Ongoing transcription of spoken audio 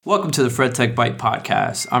Welcome to the Fred Tech Bite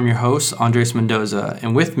podcast. I'm your host, Andres Mendoza,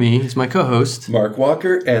 and with me is my co-host, Mark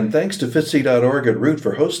Walker, and thanks to FTSE.org and Root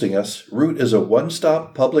for hosting us. Root is a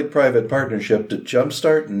one-stop public-private partnership to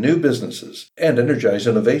jumpstart new businesses and energize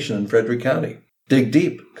innovation in Frederick County. Dig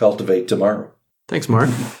deep, cultivate tomorrow. Thanks, Mark.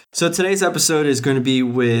 So today's episode is going to be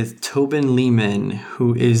with Tobin Lehman,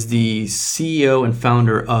 who is the CEO and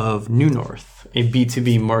founder of New North, a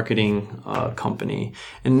B2B marketing company.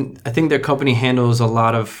 And I think their company handles a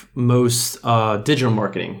lot of most digital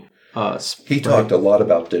marketing. He talked a lot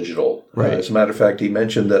about digital. Right. As a matter of fact, he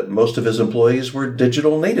mentioned that most of his employees were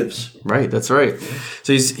digital natives. Right, that's right.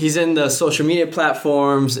 So he's in the social media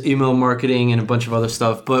platforms, email marketing, and a bunch of other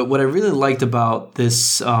stuff. But what I really liked about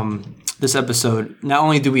this episode, not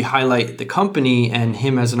only do we highlight the company and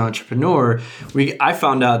him as an entrepreneur, I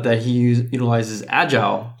found out that he utilizes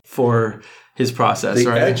agile for his process. The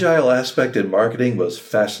right? agile aspect in marketing was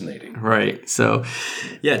fascinating. Right. So,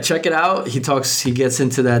 yeah, check it out. He gets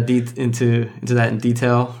into that into that in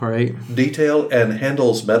detail, right? Detail and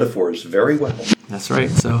handles metaphors very well. That's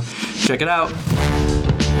right. So, check it out.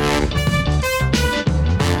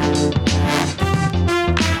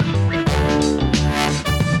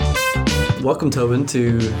 Welcome, Tobin,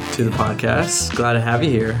 to the podcast. Glad to have you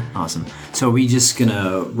here. Awesome. So are we just going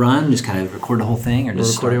to run, just kind of record the whole thing? Or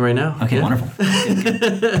just We're recording right now. Okay, yeah. Wonderful.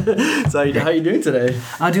 Good. So how are you doing today?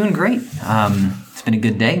 Doing great. It's been a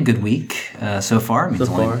good day, good week so far. I mean, it's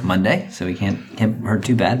only far. Monday, so we can't hurt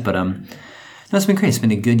too bad. But no, it's been great. It's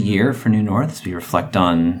been a good year for New North as we reflect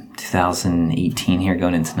on 2018 here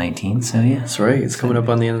going into 19. So yeah. That's right. It's coming up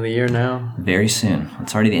on the end of the year now. Very soon.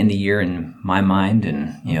 It's already the end of the year in my mind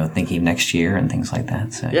and, thinking of next year and things like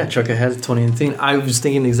that. So yeah, truck ahead to 2018. I was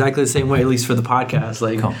thinking exactly the same way, at least for the podcast,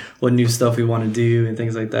 like cool. What new stuff we want to do and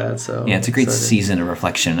things like that. So yeah, it's a great season of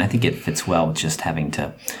reflection. And I think it fits well with just having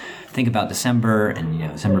to think about December and,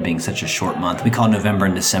 December being such a short month. We call November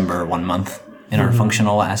and December 1 month. In our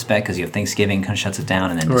functional aspect, because you have Thanksgiving kind of shuts it down,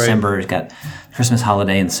 and then December has got Christmas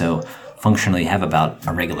holiday, and so functionally you have about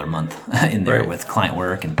a regular month in there with client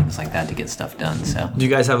work and things like that to get stuff done. So, do you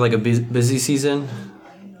guys have like a busy season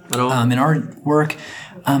at all? In our work,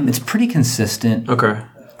 it's pretty consistent. Okay.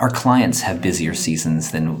 Our clients have busier seasons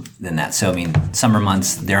than that. So, I mean, summer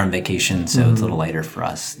months, they're on vacation, so it's a little lighter for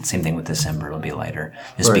us. Same thing with December, it'll be lighter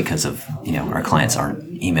just because of, our clients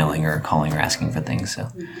aren't emailing or calling or asking for things. So,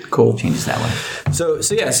 cool. It changes that way. So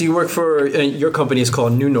you work for, your company is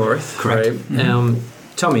called New North, correct? Right? Mm-hmm.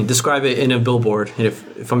 Tell me, describe it in a billboard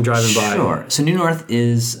if I'm driving by. Sure. So New North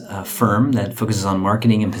is a firm that focuses on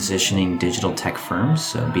marketing and positioning digital tech firms,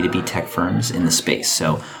 so B2B tech firms in the space.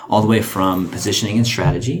 So all the way from positioning and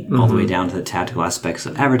strategy, all the way down to the tactical aspects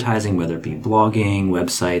of advertising, whether it be blogging,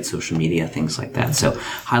 websites, social media, things like that. So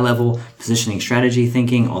high level positioning strategy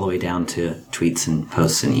thinking all the way down to tweets and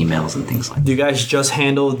posts and emails and things like that. Do you guys just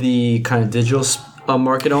handle the kind of digital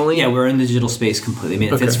market only? Yeah, we're in the digital space completely. I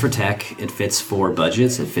mean, it fits for tech, it fits for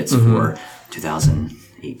budgets, it fits for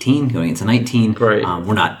 2018 going into 19. Right.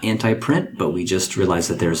 We're not anti-print, but we just realized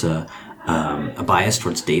that there's a bias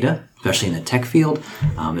towards data, especially in the tech field.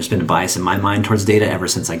 There's been a bias in my mind towards data ever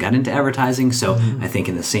since I got into advertising. So I think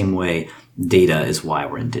in the same way, data is why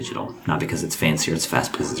we're in digital, not because it's fancy or it's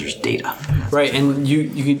fast, because there's data. Right, and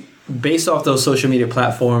you based off those social media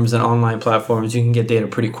platforms and online platforms, you can get data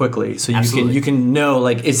pretty quickly. So you can know,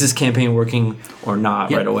 like, is this campaign working or not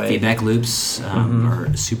right away? Feedback loops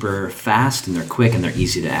are super fast and they're quick and they're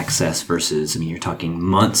easy to access versus, you're talking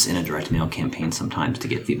months in a direct mail campaign sometimes to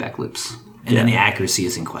get feedback loops. And then the accuracy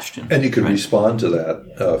is in question. And you can respond to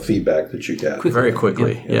that feedback that you get. Very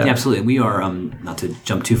quickly. Yeah, absolutely. We are, not to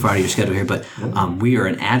jump too far out of your schedule here, but we are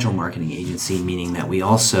an agile marketing agency, meaning that we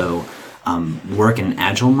also work in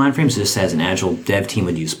agile mind frames. Just as an agile dev team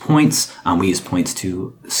would use points, we use points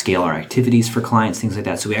to scale our activities for clients, things like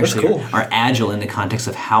that. So we actually are agile in the context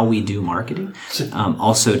of how we do marketing,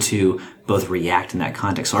 also to both react in that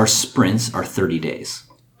context. So our sprints are 30 days.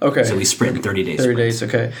 Okay. So we sprint in 30 days. 30 days,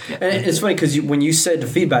 okay. Yeah. And it's funny because when you said the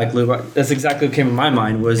feedback loop, that's exactly what came in my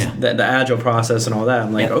mind was the agile process and all that.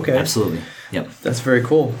 I'm like, okay. Absolutely. Yep. That's very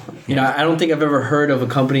cool. I don't think I've ever heard of a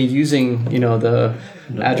company using, the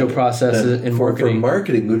agile process in marketing. For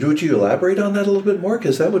marketing, would you elaborate on that a little bit more?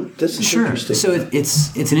 Because this is interesting. So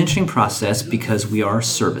it's an interesting process because we are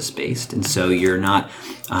service-based. And so you're not,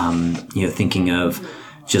 thinking of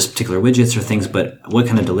just particular widgets or things, but what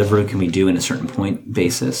kind of delivery can we do in a certain point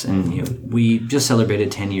basis? And we just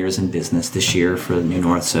celebrated 10 years in business this year for New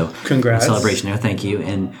North, so congrats. Celebration there, thank you.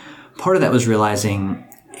 And part of that was realizing,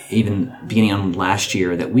 even beginning on last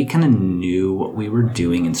year, that we kind of knew what we were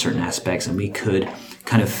doing in certain aspects, and we could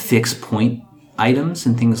kind of fix point items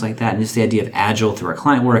and things like that. And just the idea of agile through our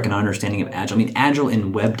client work and our understanding of agile. I mean, agile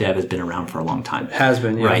in web dev has been around for a long time. Has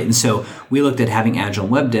been, yeah. Right. And so we looked at having agile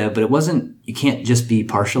in web dev, but it wasn't, you can't just be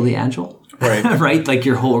partially agile. Right. Right? Like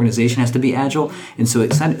your whole organization has to be agile. And so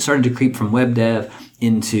it started to creep from web dev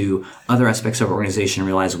into other aspects of our organization and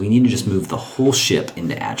realized we need to just move the whole ship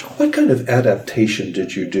into agile. What kind of adaptation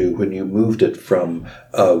did you do when you moved it from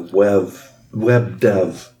a web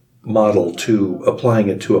dev model to applying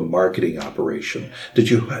it to a marketing operation? Did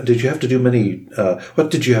you have to do many? What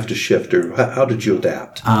did you have to shift, or how did you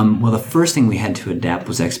adapt? Well, the first thing we had to adapt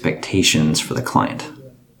was expectations for the client.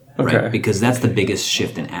 Okay. Right? Because that's the biggest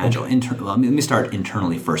shift in agile. Let me start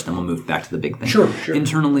internally first, then we'll move back to the big thing. Sure.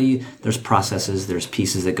 Internally, there's processes, there's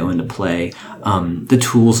pieces that go into play. The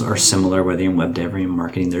tools are similar, whether you're in web dev or in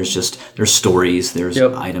marketing. There's stories, there's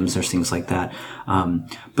items, there's things like that.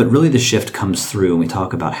 But really the shift comes through when we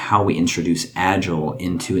talk about how we introduce agile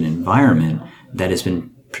into an environment that has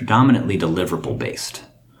been predominantly deliverable based.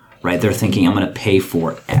 Right? They're thinking, I'm going to pay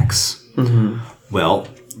for X. Mm-hmm. Well,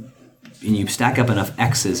 when you stack up enough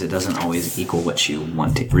X's, it doesn't always equal what you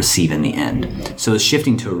want to receive in the end. So it's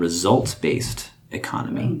shifting to a results-based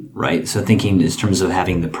economy, right? So thinking in terms of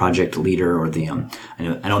having the project leader or the,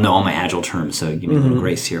 I don't know all my agile terms, so give me a little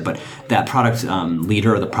grace here, but that product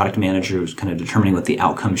leader or the product manager who's kind of determining what the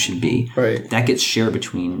outcome should be, right, that gets shared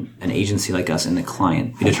between an agency like us and the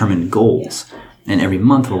client. We determine goals. And every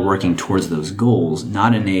month we're working towards those goals,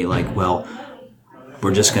 not in a like, well,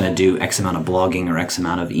 we're just going to do X amount of blogging or X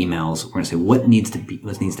amount of emails. We're going to say what needs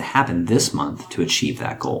to happen this month to achieve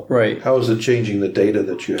that goal. Right. How is it changing the data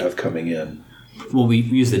that you have coming in? Well, we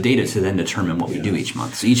use the data to then determine what we do each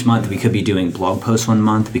month. So each month we could be doing blog posts one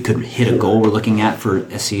month. We could hit a goal we're looking at for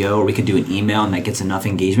SEO, or we could do an email and that gets enough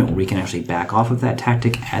engagement where we can actually back off of that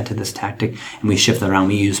tactic, add to this tactic, and we shift that around.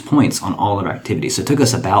 We use points on all of our activities. So it took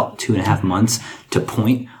us about 2.5 months to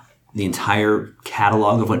point the entire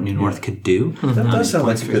catalog of what New North could do. That does sound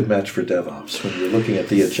like a good match for DevOps when you're looking at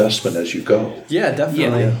the adjustment as you go. Yeah,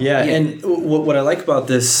 definitely. Yeah. And what I like about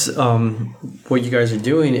this, what you guys are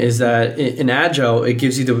doing is that in Agile, it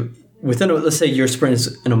gives you let's say your sprint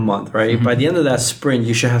is in a month, right? Mm-hmm. By the end of that sprint,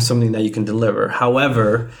 you should have something that you can deliver.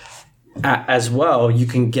 However, as well, you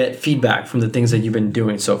can get feedback from the things that you've been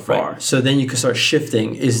doing so far. Right. So then you can start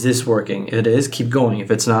shifting. Is this working? If it is, keep going.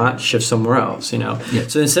 If it's not, shift somewhere else, Yeah.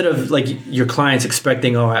 So instead of like your clients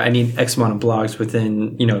expecting, I need X amount of blogs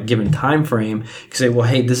within, a given time frame, you can say, well,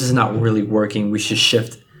 hey, this is not really working. We should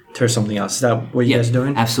shift to something else. Is that what you guys are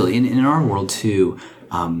doing? Absolutely. And in our world too,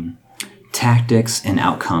 tactics and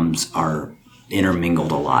outcomes are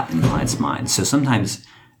intermingled a lot in clients' minds. So sometimes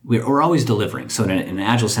we're always delivering. So in an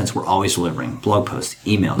agile sense, we're always delivering blog posts,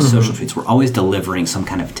 emails, social tweets. We're always delivering some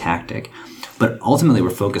kind of tactic. But ultimately, we're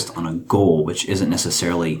focused on a goal, which isn't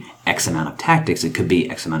necessarily X amount of tactics. It could be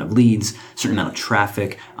X amount of leads, certain amount of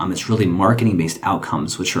traffic. It's really marketing-based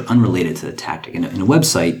outcomes, which are unrelated to the tactic. In a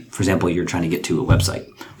website, for example, you're trying to get to a website,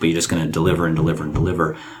 but you're just going to deliver and deliver and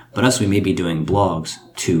deliver. But us, we may be doing blogs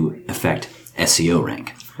to affect SEO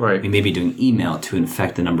rank. Right. We may be doing email to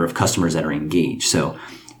affect the number of customers that are engaged. So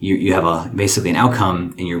you have basically an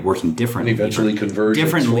outcome, and you're working different. And eventually conversions.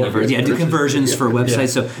 Different levers. Do conversions for websites.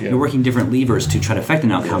 So you're working different levers to try to affect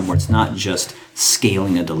an outcome where it's not just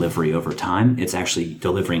scaling a delivery over time. It's actually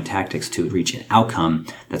delivering tactics to reach an outcome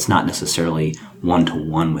that's not necessarily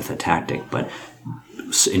one-to-one with a tactic, but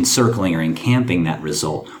encircling or encamping that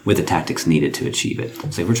result with the tactics needed to achieve it.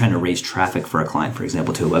 So if we're trying to raise traffic for a client, for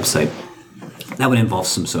example, to a website, that would involve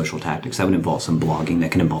some social tactics. That would involve some blogging. That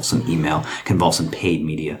can involve some email. Can involve some paid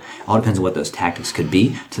media. All depends on what those tactics could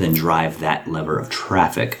be to then drive that lever of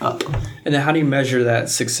traffic up. And then how do you measure that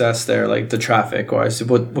success there, like the traffic-wise?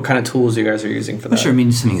 What kind of tools you guys are using for that? Sure.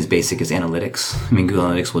 Something as basic as analytics. Google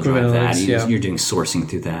Analytics will drive that. You're doing sourcing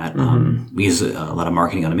through that. We use a lot of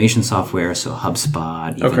marketing automation software, so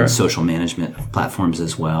HubSpot, even social management platforms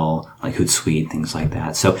as well, like Hootsuite, things like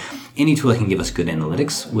that. So any tool that can give us good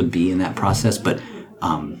analytics would be in that process. But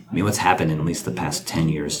what's happened in at least the past 10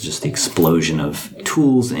 years is just the explosion of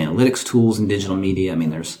tools and analytics tools in digital media.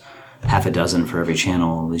 There's half a dozen for every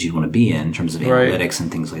channel that you want to be in terms of analytics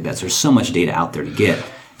and things like that. So there's so much data out there to get. It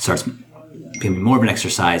starts becoming more of an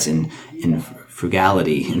exercise in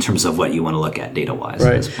frugality in terms of what you want to look at data-wise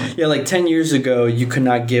at this point. Yeah, like 10 years ago, you could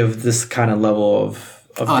not give this kind of level of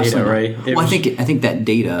data, absolutely. right? I think that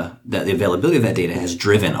data, that the availability of that data has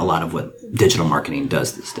driven a lot of what digital marketing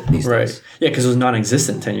does these days. Yeah, because it was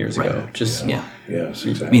non-existent 10 years ago. Yes,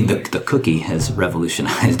 exactly. The cookie has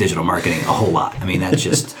revolutionized digital marketing a whole lot. That's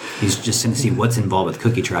just he's just going to see what's involved with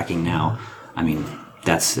cookie tracking now.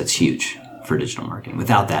 That's huge for digital marketing.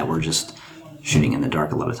 Without that, we're just shooting in the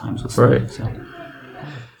dark a lot of times with Right. stuff.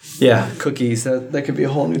 So. Yeah, cookies. That could be a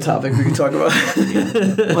whole new topic we could talk about.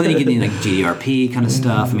 Well, then you get into like GDRP kind of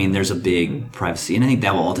stuff. I mean, there's a big privacy, and I think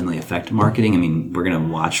that will ultimately affect marketing. I mean, we're going to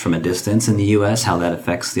watch from a distance in the U.S. how that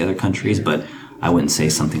affects the other countries, but I wouldn't say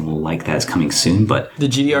something like that is coming soon. But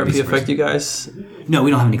did GDRP affect you guys? No,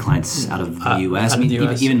 we don't have any clients out of the U.S. I mean,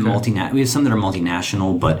 even we have some that are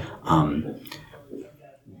multinational, but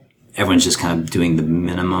everyone's just kind of doing the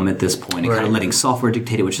minimum at this point and kind of letting software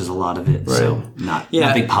dictate it, which is a lot of it. Right. So not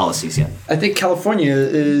big policies yet. I think California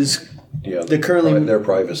is their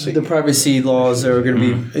privacy. The privacy laws are going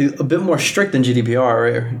to be a bit more strict than GDPR,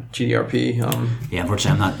 right? Or GDRP. Yeah,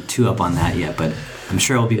 unfortunately, I'm not too up on that yet, but I'm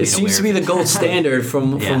sure I'll be made aware. It seems to be the gold standard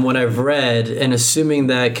from what I've read, and assuming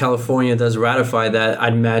that California does ratify that,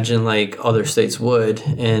 I'd imagine like other states would.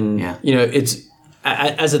 And it's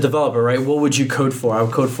as a developer, right? What would you code for? I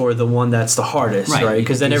would code for the one that's the hardest, right?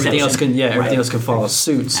 Because then everything else can follow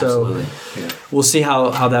suit. Absolutely. So we'll see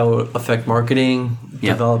how that will affect marketing,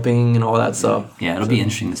 developing, and all that stuff. Yeah, it'll be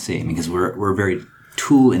interesting to see because we're very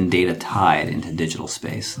tool and data tied into digital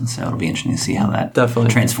space, and so it'll be interesting to see how that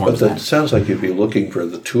transforms. But it sounds like you'd be looking for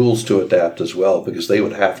the tools to adapt as well, because they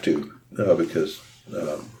would have to, because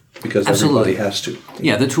everybody has to.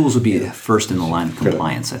 Yeah, the tools would be first in the line of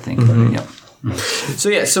compliance, I think. Mm-hmm. Yep.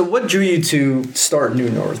 So what drew you to start New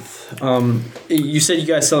North? You said you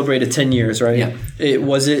guys celebrated 10 years, right? Yeah.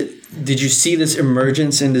 Did you see this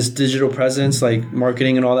emergence in this digital presence, like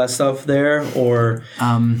marketing and all that stuff there? Or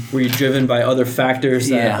were you driven by other factors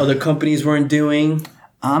that other companies weren't doing?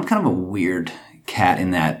 I'm kind of a weird cat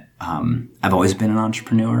in that I've always been an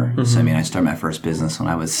entrepreneur. Mm-hmm. So, I mean, I started my first business when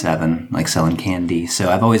I was 7, like selling candy. So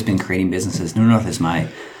I've always been creating businesses. New North is my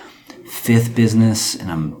 5th business,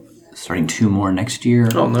 and I'm starting 2 more next year.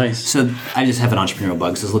 Oh, nice. So I just have an entrepreneurial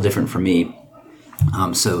bug, so it's a little different for me.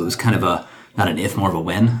 So it was kind of not an if, more of a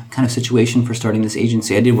when kind of situation for starting this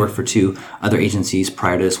agency. I did work for 2 other agencies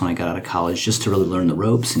prior to this when I got out of college, just to really learn the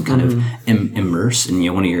ropes and kind of immerse. And,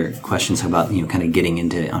 one of your questions about, kind of getting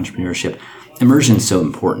into entrepreneurship, immersion is so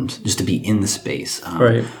important, just to be in the space.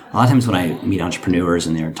 Right. A lot of times when I meet entrepreneurs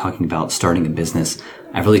and they're talking about starting a business,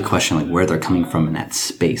 I really question like where they're coming from in that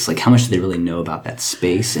space. Like how much do they really know about that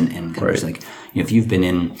space? And kind of just like, if you've been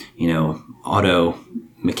in, auto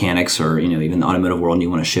mechanics or, even the automotive world and you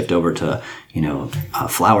want to shift over to,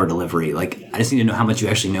 flower delivery, like I just need to know how much you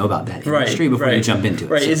actually know about that industry before you jump into it.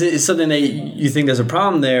 Right. So. Is it something that you think there's a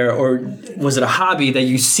problem there, or was it a hobby that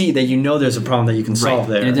you see that there's a problem that you can solve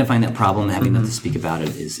there? And identifying that problem and having enough to speak about it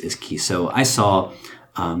is key. So I saw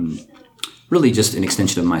really just an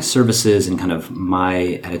extension of my services and kind of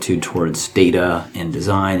my attitude towards data and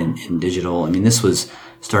design and digital. I mean, this was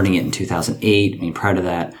starting it in 2008. I mean, prior to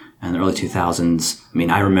that, in the early 2000s, I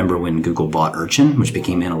mean, I remember when Google bought Urchin, which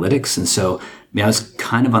became analytics. And so, I was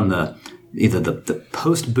kind of on either the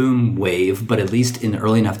post-boom wave, but at least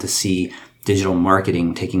early enough to see digital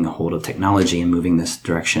marketing taking a hold of technology and moving this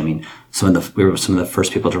direction. I mean, we were some of the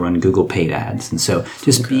first people to run Google paid ads. And so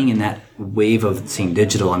just being in that wave of seeing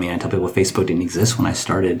digital, I mean, I tell people Facebook didn't exist when I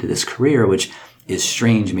started this career, which is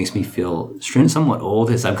strange. It makes me feel somewhat old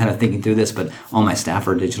as I'm kind of thinking through this, but all my staff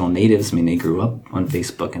are digital natives. I mean, they grew up on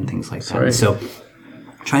Facebook and things like that. Right. So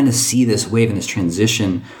trying to see this wave and this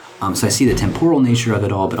transition. So I see the temporal nature of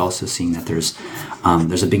it all, but also seeing that there's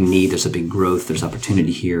a big need, there's a big growth, there's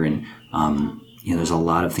opportunity here, and there's a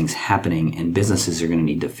lot of things happening, and businesses are going to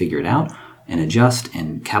need to figure it out and adjust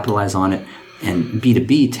and capitalize on it. And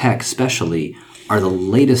B2B tech especially are the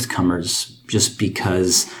latest comers just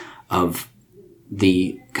because of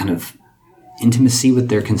the kind of intimacy with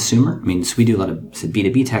their consumer. I mean, so we do a lot of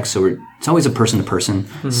B2B tech, so it's always a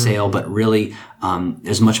person-to-person sale, but really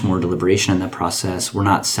there's much more deliberation in that process. We're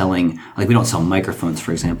not selling, like we don't sell microphones,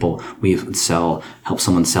 for example. We help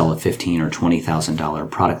someone sell a $15,000 or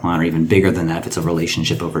 $20,000 product line, or even bigger than that if it's a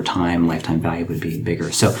relationship over time. Lifetime value would be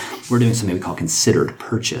bigger. So we're doing something we call considered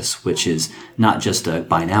purchase, which is not just a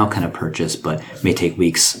buy now kind of purchase, but may take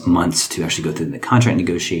weeks, months to actually go through the contract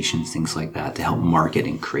negotiations, things like that, to help market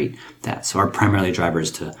and create that. So our primary driver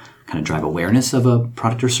is to kind of drive awareness of a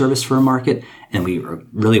product or service for a market. And we are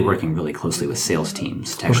really working really closely with sales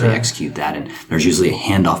teams to actually execute that. And there's usually a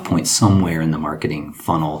handoff point somewhere in the marketing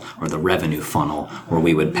funnel or the revenue funnel where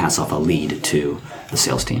we would pass off a lead to the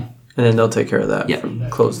sales team. And then they'll take care of that. Yep.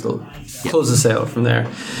 Close the sale from there.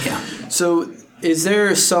 Yeah. So is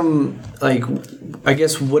there some, I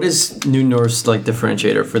guess, what is New North's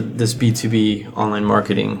differentiator for this B2B online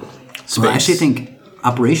marketing space? Well, I actually think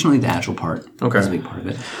operationally, the agile part is a big part of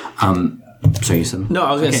it. Sorry, you said? No,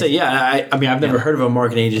 I was going to say, I mean, I've never heard of a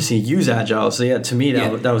marketing agency use agile. So yeah, to me,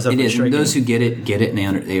 that was definitely striking. Those who get it,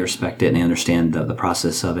 and they respect it, and they understand the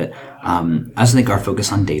process of it. I also think our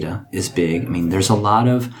focus on data is big. I mean, there's a lot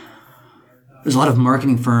of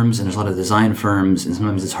marketing firms and there's a lot of design firms, and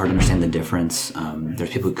sometimes it's hard to understand the difference. There's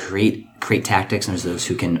people who create tactics, and there's those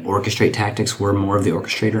who can orchestrate tactics. We're more of the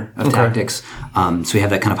orchestrator of tactics. So we have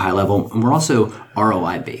that kind of high level. And we're also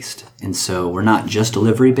ROI based. And so we're not just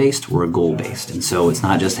delivery based, we're goal based. And so it's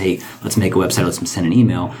not just, hey, let's make a website, let's send an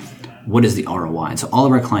email. What is the ROI? And so all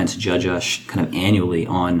of our clients judge us kind of annually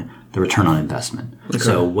on the return on investment. Okay.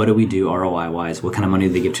 So what do we do ROI wise? What kind of money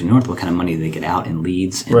do they give to North? What kind of money do they get out in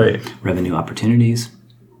leads and revenue opportunities?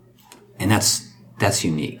 And that's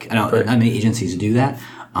unique. I don't not many agencies do that.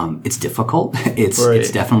 It's difficult.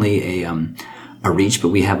 It's definitely a reach, but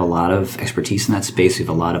we have a lot of expertise in that space. We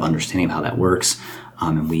have a lot of understanding of how that works.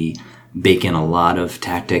 And we bake in a lot of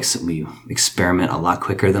tactics. We experiment a lot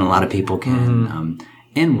quicker than a lot of people can.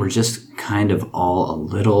 And we're just kind of all a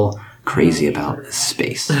little crazy about this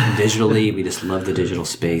space. Digitally, we just love the digital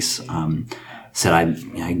space. Said I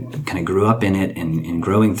kind of grew up in it and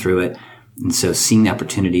growing through it. And so seeing the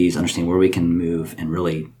opportunities, understanding where we can move, and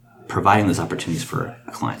really providing those opportunities for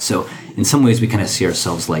a client. So in some ways, we kind of see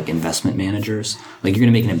ourselves like investment managers. Like, you're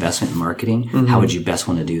going to make an investment in marketing. How would you best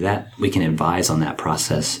want to do that? We can advise on that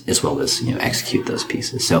process as well as execute those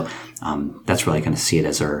pieces. So that's really, I kind of see it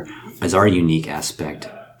as our unique aspect.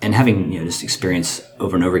 And having just experience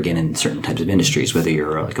over and over again in certain types of industries, whether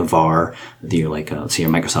you're like a VAR, whether you're like let's say you're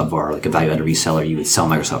a Microsoft VAR, like a value-added reseller, you would sell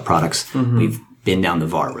Microsoft products. We've been down the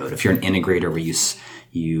VAR road. If you're an integrator where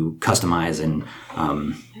you customize and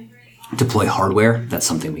deploy hardware, that's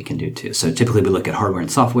something we can do too. So typically we look at hardware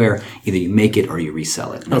and software. Either you make it or you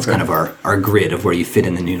resell it. And that's kind of our grid of where you fit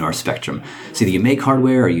in the new North spectrum. So either you make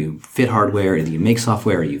hardware or you fit hardware, either you make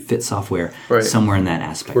software or you fit software, somewhere in that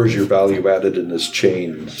aspect. Where's your value added in this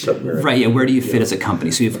chain somewhere? Right, yeah. Where do you fit as a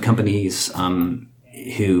company? So you have companies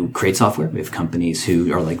who create software. We have companies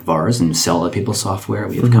who are like VARs and sell other people's software.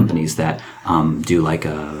 We have companies that do like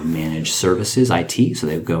managed services, IT. So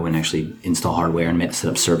they go and actually install hardware and set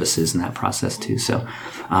up services in that process too. So,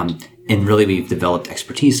 and really we've developed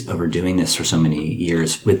expertise over doing this for so many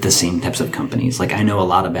years with the same types of companies. Like, I know a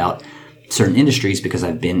lot about certain industries because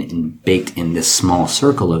I've been baked in this small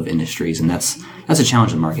circle of industries. And that's a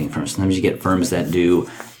challenge in marketing firms. Sometimes you get firms that do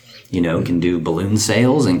can do balloon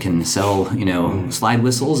sales and can sell, slide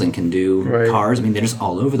whistles and can do cars. I mean, they're just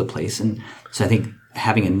all over the place. And so I think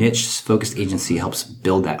having a niche focused agency helps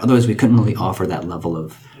build that. Otherwise, we couldn't really offer that level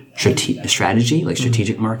of strategy, like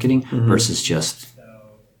strategic marketing versus just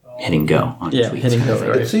hitting go on tweets. Hitting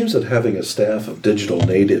go, It seems that having a staff of digital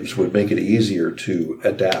natives would make it easier to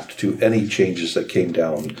adapt to any changes that came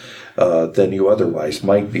down than you otherwise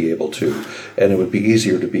might be able to. And it would be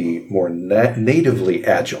easier to be more natively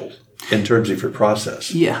agile in terms of your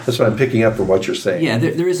process. Yeah. That's what I'm picking up from what you're saying. Yeah,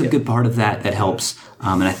 there is a good part of that helps.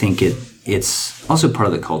 And I think it's also part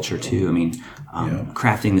of the culture too. I mean,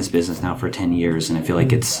 crafting this business now for 10 years, and I feel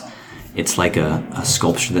like it's like a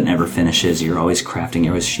sculpture that never finishes. You're always crafting,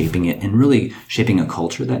 you're always shaping it, and really shaping a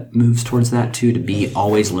culture that moves towards that too, to be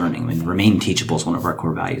always learning. I mean, remain teachable is one of our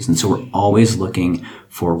core values. And so we're always looking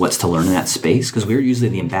for what's to learn in that space, because we're usually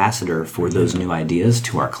the ambassador for those new ideas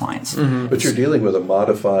to our clients. But you're dealing with a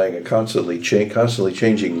modifying and constantly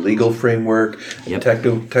changing legal framework,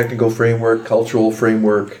 technical framework, cultural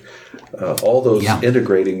framework, all those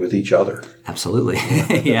integrating with each other. Absolutely.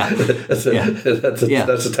 That's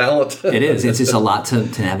a talent. It is. It's just a lot to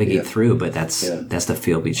navigate through, but that's the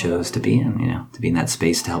field we chose to be in, to be in that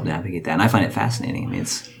space to help navigate that. And I find it fascinating. I mean,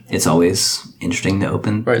 it's always interesting to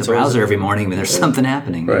open the browser every morning when there's something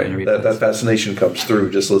happening. Right. That fascination comes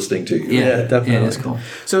through just listening to you. Yeah, definitely. Yeah, it's cool.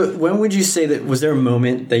 So when would you say that, was there a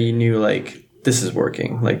moment that you knew, like, this is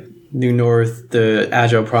working? Like, New North, the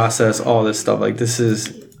agile process, all this stuff, like, this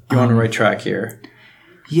is... You're on the right track here.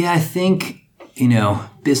 Yeah, I think,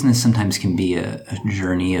 business sometimes can be a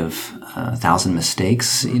journey of 1,000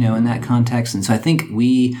 mistakes, in that context. And so I think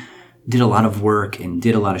we did a lot of work and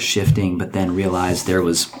did a lot of shifting, but then realized there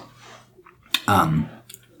was a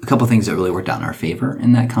couple of things that really worked out in our favor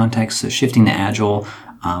in that context. So shifting to agile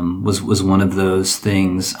was one of those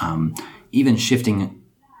things. Even shifting,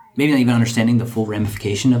 maybe not even understanding the full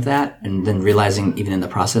ramification of that, and then realizing even in the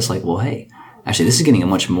process, like, well, hey, actually, this is getting a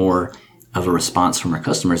much more of a response from our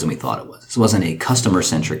customers than we thought it was. This wasn't a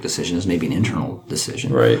customer-centric decision. It was maybe an internal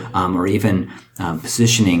decision. Right. Or even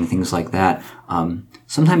positioning, things like that.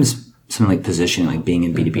 Sometimes something like positioning, like being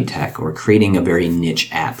in B2B tech or creating a very niche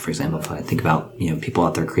app, for example. If I think about people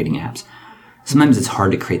out there creating apps, sometimes it's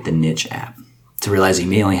hard to create the niche app. to realize you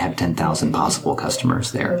may only have 10,000 possible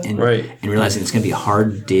customers there. And, Right. and realizing it's going to be a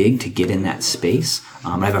hard dig to get in that space.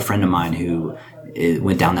 I have a friend of mine who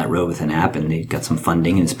went down that road with an app, and they got some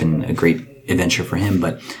funding, and it's been a great adventure for him.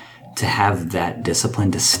 But to have that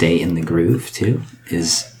discipline to stay in the groove too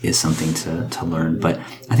is something to learn. But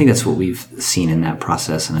I think that's what we've seen in that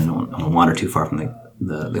process. And I don't wander too far from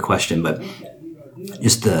the question, but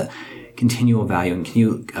just the continual value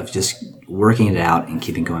and of just working it out and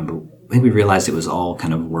keeping going. But I think we realized it was all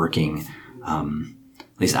kind of working. At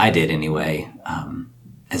least I did anyway.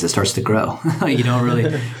 As it starts to grow, you don't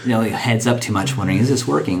really, heads up too much wondering, is this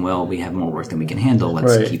working? Well, we have more work than we can handle.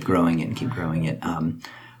 Let's keep growing it and keep growing it.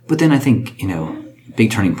 But then I think,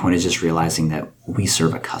 big turning point is just realizing that we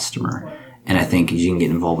serve a customer. And I think you can get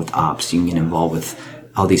involved with ops, you can get involved with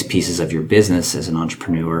all these pieces of your business as an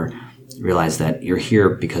entrepreneur, realize that you're here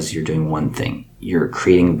because you're doing one thing. You're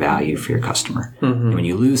creating value for your customer. Mm-hmm. And when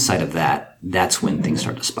you lose sight of that, that's when things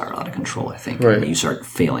start to spiral out of control, I think. Right. And you start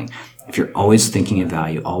failing. If you're always thinking of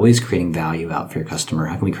value, always creating value out for your customer,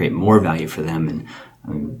 how can we create more value for them? And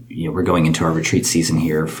we're going into our retreat season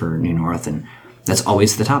here for New North, and that's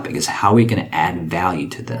always the topic, is how are we going to add value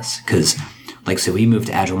to this? Because, we moved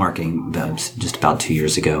to agile marketing just about 2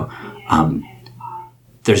 years ago.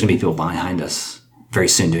 There's going to be people behind us very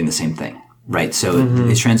soon doing the same thing. Right, so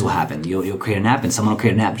these trends will happen. You'll create an app, and someone will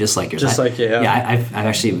create an app just like yours.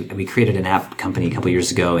 We created an app company a couple of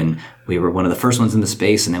years ago, and we were one of the first ones in the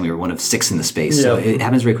space, and then we were one of 6 in the space. Yeah. So it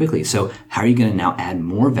happens very quickly. So how are you going to now add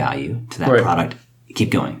more value to that product? Keep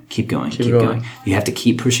going. You have to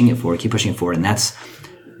keep pushing it forward, and that's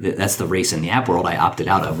the race in the app world I opted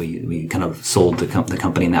out of. We kind of sold the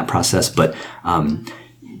company in that process, but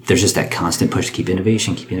there's just that constant push to keep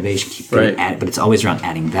innovation, keep but it's always around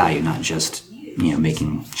adding value, not just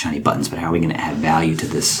making shiny buttons. But how are we going to add value to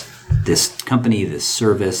this company, this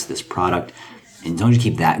service, this product? And don't you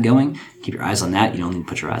keep that going? Keep your eyes on that. You don't need to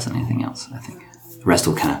put your eyes on anything else. I think the rest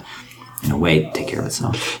will kind of, in a way, take care of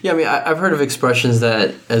itself. Yeah, I mean, I've heard of expressions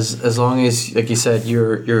that as long as, like you said,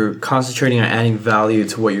 you're concentrating on adding value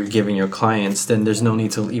to what you're giving your clients, then there's no need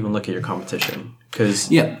to even look at your competition.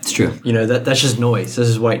 Because it's true. That's just noise. This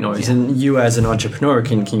is white noise, and you as an entrepreneur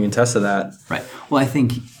can attest to that. Right. Well, I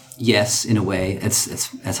think yes, in a way,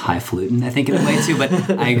 it's highfalutin. I think in a way too,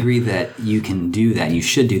 but I agree that you can do that. You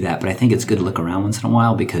should do that, but I think it's good to look around once in a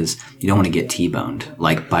while because you don't want to get T-boned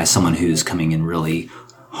by someone who's coming in really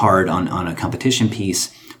hard on a competition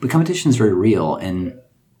piece. But competition is very real, and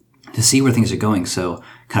to see where things are going. So,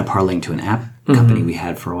 kind of parlaying to an app company we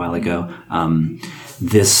had for a while ago.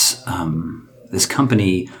 This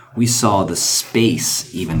company, we saw the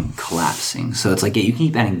space even collapsing. So it's you can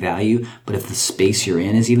keep adding value, but if the space you're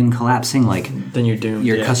in is even collapsing, then you're doomed.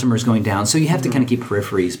 Your customer's going down. So you have to kind of keep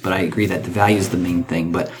peripheries, but I agree that the value is the main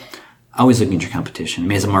thing. But always looking at your competition. I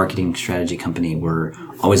mean, as a marketing strategy company, we're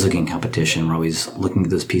always looking at competition. We're always looking at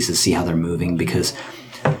those pieces, see how they're moving, because,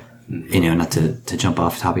 not to jump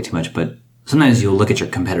off topic too much, but sometimes you'll look at your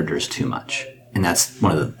competitors too much. And that's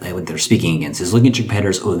one of what they're speaking against, is looking at your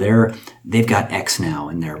competitors. Oh, they've got X now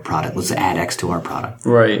in their product. Let's add X to our product.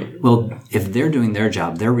 Right. Well, if they're doing their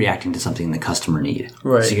job, they're reacting to something the customer need.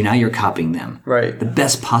 Right. So now you're copying them. Right. The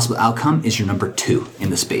best possible outcome is you're number 2 in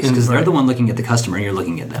the space, because they're the one looking at the customer and you're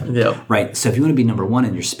looking at them. Yeah. Right. So if you want to be number 1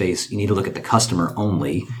 in your space, you need to look at the customer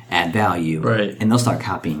only, add value, right, and they'll start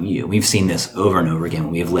copying you. We've seen this over and over again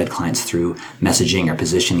when we have led clients through messaging or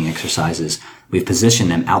positioning exercises. We've positioned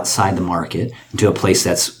them outside the market into a place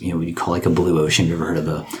that's, what you call a blue ocean. Have you ever heard of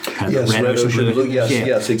the kind of red ocean, blue? Yes,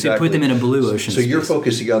 exactly. So you put them in a blue ocean space. You're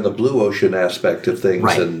focusing on the blue ocean aspect of things,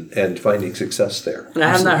 right, and finding success there. And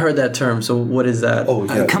I have not heard that term. So what is that? Oh,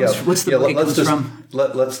 yeah. What's the it comes from?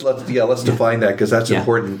 Let's define that, because that's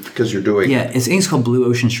important, because you're doing. Yeah, it's called Blue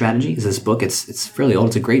Ocean Strategy. Is this book? It's fairly old.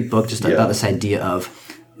 It's a great book just about this idea of.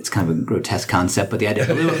 It's kind of a grotesque concept, but the idea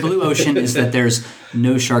of blue ocean is that there's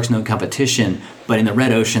no sharks, no competition. But in the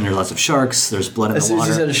red ocean, there's lots of sharks. There's blood in the water. As soon as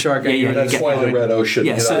you said a shark, that's why the red ocean.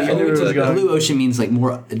 Yeah, so blue ocean means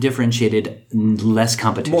more differentiated, less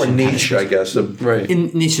competition, more niche, I guess. Right.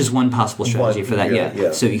 And niche is one possible strategy for that.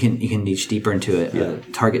 Yeah. So you can niche deeper into a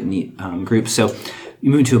target group. So you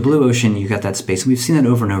move into a blue ocean, you got that space. We've seen that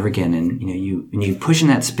over and over again. And when you push in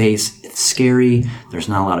that space, it's scary. There's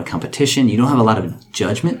not a lot of competition. You don't have a lot of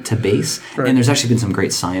judgment to base. Right. And there's actually been some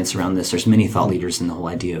great science around this. There's many thought leaders in the whole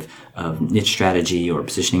idea of niche strategy or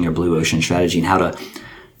positioning or blue ocean strategy, and how to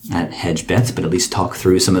not hedge bets, but at least talk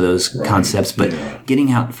through some of those concepts. But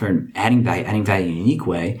getting out for adding value in a unique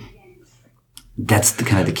way. that's the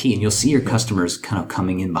kind of the key. And you'll see your customers kind of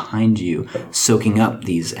coming in behind you, soaking up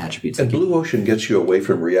these attributes. And Blue Ocean gets you away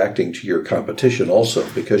from reacting to your competition also,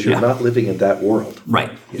 because you're not living in that world.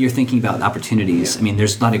 Right. You're thinking about opportunities. I mean,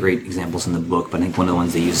 there's a lot of great examples in the book, but I think one of the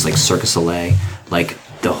ones they use is like Circus LA, like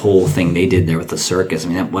the whole thing they did there with the circus. I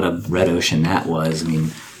mean, what a red ocean that was. I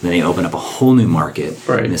mean, then they open up a whole new market.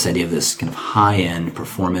 Right. And this idea of this kind of high-end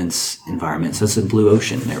performance environment. So it's a blue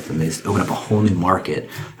ocean there. They just open up a whole new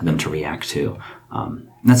market for them to react to. And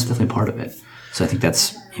that's definitely part of it. So I think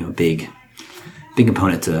that's a big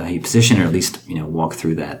component to how you position, or at least walk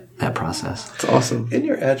through that process. It's awesome. In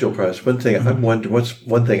your agile process, one thing I'm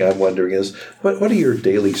wondering is what are your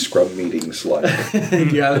daily Scrum meetings like? Do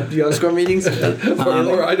you have Scrum meetings?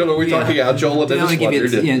 or I don't know. We're talking agile, and I don't want to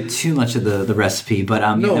give you too much of the recipe, but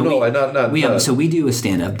so we do a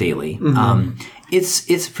stand up daily. Mm-hmm.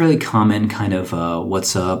 It's fairly common, kind of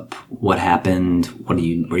what's up, what happened, where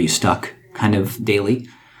you stuck, kind of daily.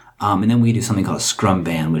 And then we do something called a Scrum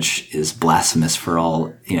Ban, which is blasphemous for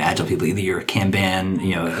all agile people. Either you're a Kanban,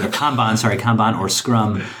 or Kanban or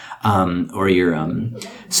Scrum, or you're.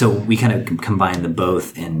 So we kind of combine the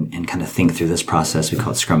both and kind of think through this process. We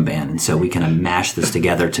call it Scrum Ban, and so we kind of mash this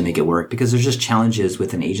together to make it work, because there's just challenges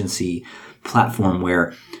with an agency platform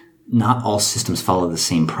where not all systems follow the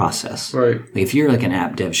same process. Right. Like if you're like an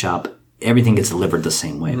app dev shop, everything gets delivered the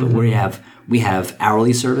same way, but we have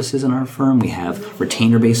hourly services in our firm. We have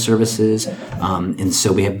retainer-based services, and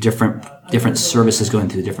so we have different services going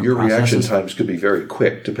through different Your processes. reaction times could be very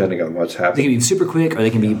quick depending on what's They happening. can be super quick, or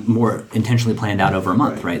they can be more intentionally planned out over a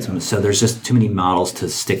month, right? So there's just too many models to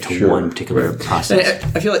stick to one particular process.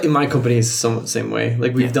 I feel like in my company it's somewhat the same way.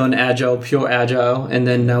 Like we've done agile, pure agile, and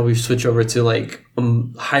then now we've switched over to like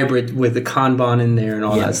hybrid with the Kanban in there and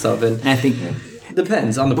all that stuff. And I think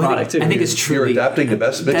depends on the product too. I think it's true. You're adapting the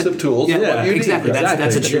best mix of tools. Exactly.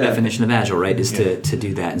 That's a true Yeah. definition of agile, right? Is to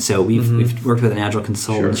do that. And so we've worked with an agile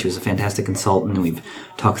consultant. She was a fantastic consultant, and we've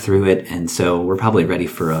talked through it. And so we're probably ready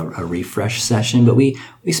for a refresh session. But we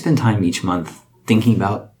spend time each month thinking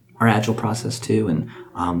about our agile process too.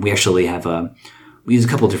 And we actually have we use a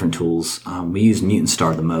couple of different tools. We use Mutant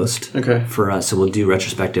Star the most for us. So we'll do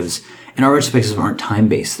retrospectives. And our retrospectives aren't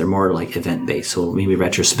time-based. They're more like event-based. So maybe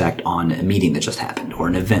retrospect on a meeting that just happened, or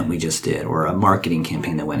an event we just did, or a marketing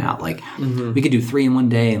campaign that went out. Like we could do 3 in one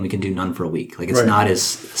day, and we can do none for a week. Like it's not as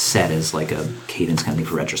set as like a cadence kind of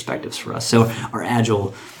thing for retrospectives for us. So our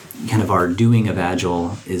agile, kind of our doing of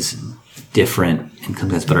agile is different in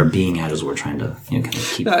companies, but our being agile is what we're trying to kind of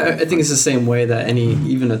keep. I think it's the same way that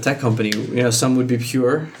even a tech company, some would be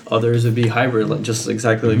pure, others would be hybrid, just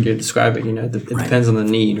exactly like you're describing. It depends on the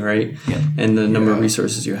need, right? Yeah. And the number of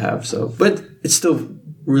resources you have. So, but it's still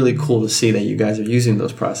really cool to see that you guys are using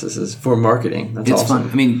those processes for marketing. That's awesome.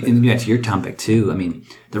 Fun. I mean, and back to your topic too. I mean,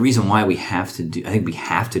 the reason why we have to do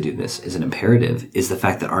this as an imperative is the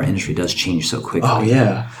fact that our industry does change so quickly. Oh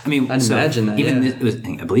yeah. I mean, I'd imagine that.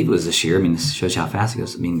 Even I believe it was this year. I mean, this shows you how fast it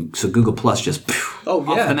goes. I mean, so Google Plus just off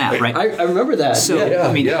the map, right? I remember that. So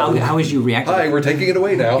I mean, how would you react? Hi, we're taking it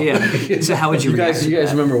away now. Yeah. So how would you react? You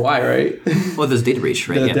guys remember why, right? Well, there's data breach,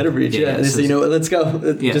 right? The data breach, yeah. And they say, let's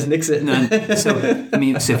go. Just nix it. So I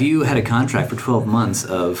mean, so if you had a contract for 12 months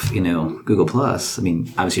of Google Plus, I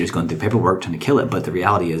mean, obviously you're just going through paperwork trying to kill it, but the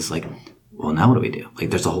reality is like, well, now what do we do?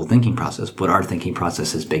 Like, there's a whole thinking process, but our thinking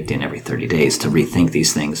process is baked in every 30 days to rethink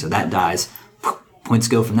these things. So that dies. Points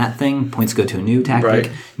go from that thing. Points go to a new tactic.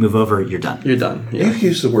 Right. Move over. You're done. You're done. Yeah. You've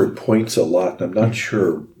used the word points a lot, and I'm not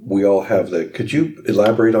sure we all have that. Could you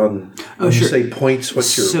elaborate on when you say points, what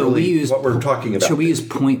we're talking about? So we use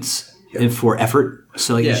points for effort.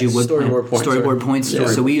 So like as you would storyboard points. Yeah.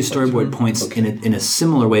 So we use storyboard points in a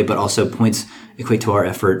similar way, but also points equate to our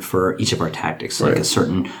effort for each of our tactics. So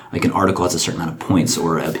like an article has a certain amount of points,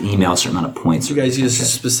 or an email a certain amount of points. You guys use a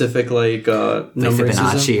specific numbering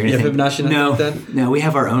Fibonacci system? or anything? Fibonacci, no, like that? No, we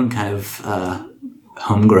have our own kind of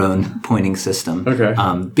homegrown pointing system. Okay.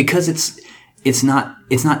 Because it's not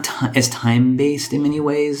as time based in many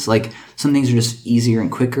ways. Like some things are just easier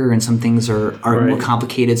and quicker, and some things are more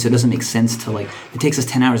complicated. So it doesn't make sense to it takes us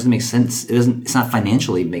 10 hours. It doesn't make sense. It's not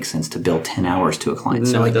financially make sense to bill 10 hours to a client.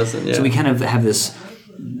 No, it doesn't. Yeah. So we kind of have this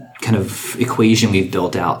kind of equation we've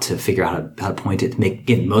built out to figure out how to point it to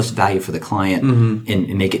get most value for the client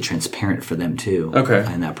and make it transparent for them too. Okay.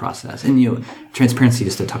 In that process. And transparency,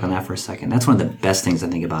 just to talk on that for a second, that's one of the best things I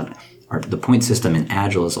think about the point system and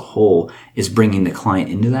Agile as a whole is bringing the client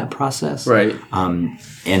into that process. Right.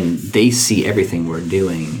 And they see everything we're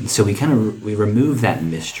doing. So we remove that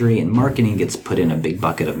mystery, and marketing gets put in a big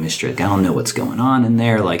bucket of mystery. Like, I don't know what's going on in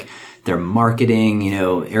there. Like, They're marketing,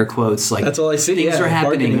 air quotes, like that's all I see. Things are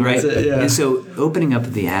happening, right? Yeah. And so opening up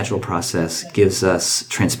the agile process gives us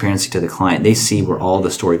transparency to the client. They see where all the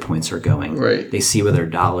story points are going. Right. They see where their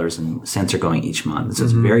dollars and cents are going each month. So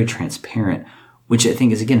it's very transparent, which I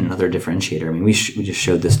think is, again, another differentiator. I mean, we just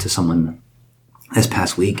showed this to someone this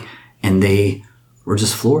past week, and they were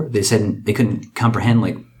just floored. They said they couldn't comprehend,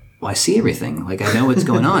 like, well, I see everything. Like, I know what's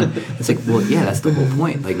going on. It's like, well, yeah, that's the whole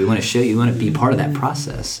point. Like, we want to show you, we want to be part of that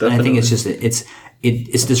process. Definitely. And I think it's just,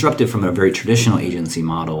 it's disruptive from a very traditional agency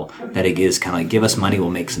model that it is kind of like, give us money,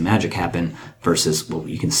 we'll make some magic happen, versus, well,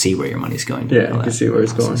 you can see where your money's going. Yeah, you can see where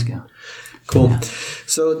it's going. Cool. Yeah.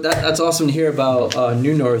 So that's awesome to hear about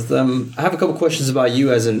New North. I have a couple questions about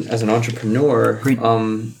you as an entrepreneur. Great.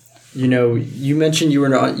 You mentioned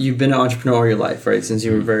you've been an entrepreneur all your life, right? Since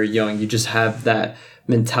you were very young, you just have that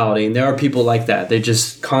mentality. And there are people like that. They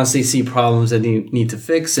just constantly see problems that they need to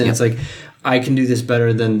fix. And It's like, I can do this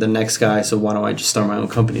better than the next guy, so why don't I just start my own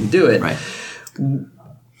company and do it? Right.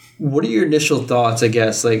 What are your initial thoughts, I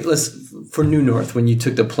guess? Like, for New North, when you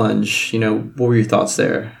took the plunge, what were your thoughts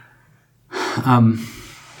there?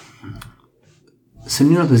 So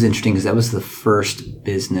New North was interesting because that was the first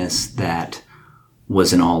business that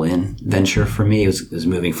was an all-in venture for me. It was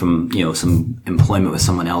moving from, some employment with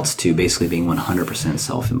someone else to basically being 100%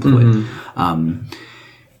 self-employed.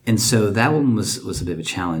 And so that one was a bit of a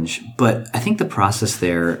challenge. But I think the process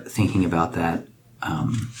there, thinking about that,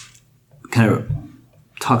 kind of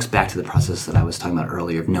talks back to the process that I was talking about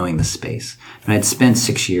earlier of knowing the space. And I'd spent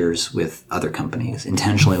 6 years with other companies,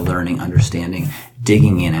 intentionally learning, understanding,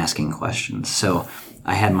 digging in, asking questions. So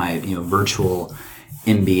I had my, virtual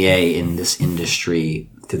MBA in this industry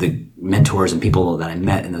through the mentors and people that I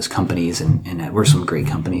met in those companies, and I worked with some great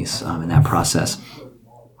companies in that process.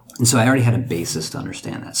 And so I already had a basis to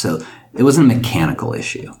understand that. So it wasn't a mechanical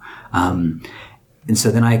issue. And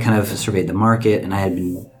so then I kind of surveyed the market, and I had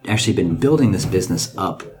actually been building this business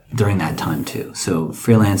up during that time too. So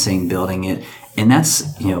freelancing, building it, and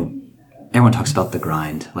that's, everyone talks about the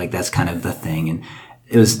grind, like that's kind of the thing. And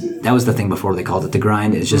that was the thing before they called it the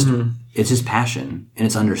grind. It's just, it's just passion, and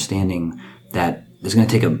it's understanding that it's going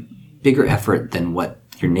to take a bigger effort than what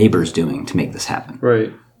your neighbor's doing to make this happen.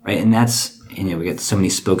 Right. Right. And that's, we get so many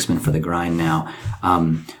spokesmen for the grind now.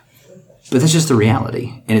 But that's just the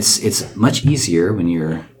reality. And it's much easier when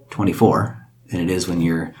you're 24 than it is when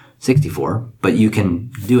you're 64, but you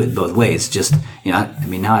can do it both ways. Just,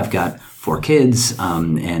 now I've got 4 kids,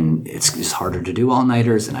 and it's just harder to do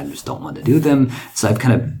all-nighters, and I just don't want to do them. So I've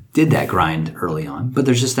kind of did that grind early on, but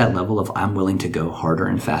there's just that level of I'm willing to go harder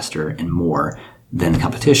and faster and more than the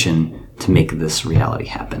competition to make this reality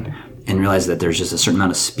happen, and realize that there's just a certain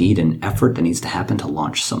amount of speed and effort that needs to happen to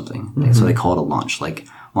launch something. Mm-hmm. So they call it a launch. Like,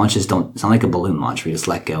 launches it's not like a balloon launch where you just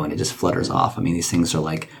let go and it just flutters off. I mean, these things are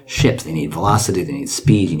like ships. They need velocity, they need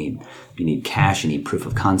speed, you need cash, you need proof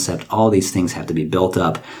of concept. All these things have to be built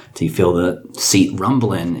up till you feel the seat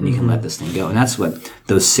rumbling and you can let this thing go. And that's what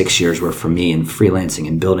those 6 years were for me in freelancing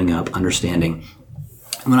and building up, understanding.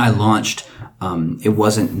 When I launched, it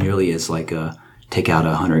wasn't nearly as like a take out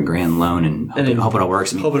 $100,000 loan and hope it all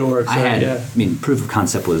works. Hope it works. Proof of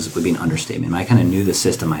concept would be an understatement. I kind of knew the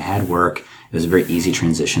system. I had work. It was a very easy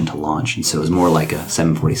transition to launch. And so it was more like a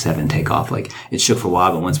 747 takeoff. Like, it shook for a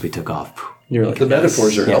while, but once we took off, you're like, the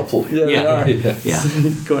metaphors are helpful. Yeah, they are. Yeah.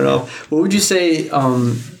 Going off. What would you say,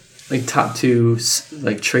 like, top 2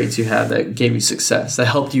 like traits you have that gave you success, that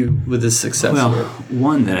helped you with this success? Well,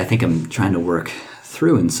 one that I think I'm trying to work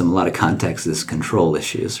through in a lot of contexts is control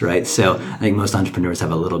issues, right? So I think most entrepreneurs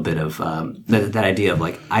have a little bit of that idea of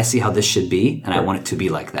like, I see how this should be, and I want it to be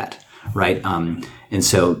like that, right? And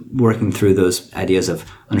so working through those ideas of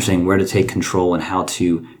understanding where to take control and how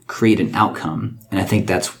to create an outcome. And I think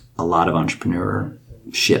that's a lot of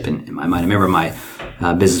entrepreneurship in my mind. I remember my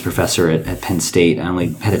business professor at Penn State, I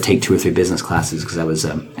only had to take 2 or 3 business classes because I was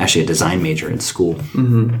actually a design major in school.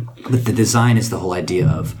 Mm-hmm. But the design is the whole idea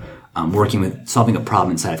of working with solving a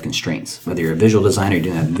problem inside of constraints. Whether you're a visual designer, you're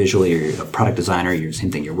doing that visually, or you're a product designer, you're the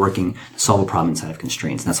same thing. You're working to solve a problem inside of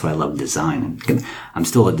constraints. And that's why I love design. And I'm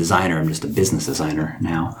still a designer. I'm just a business designer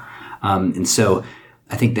now. And so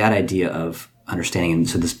I think that idea of understanding, and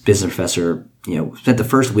so this business professor, spent the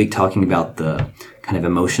first week talking about the kind of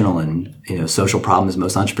emotional and, social problems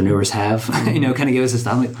most entrepreneurs have, kind of gave us this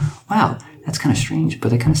thought. I'm like, wow, that's kind of strange, but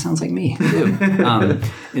that kind of sounds like me too.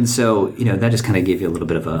 And so, that just kind of gave you a little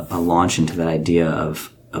bit of a launch into that idea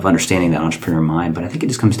of understanding that entrepreneur mind. But I think it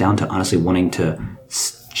just comes down to honestly wanting to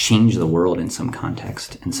change the world in some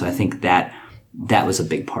context. And so I think that that was a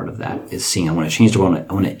big part of that, is seeing I want to change the world,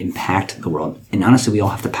 I want to impact the world. And honestly, we all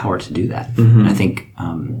have the power to do that. And I think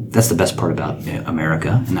that's the best part about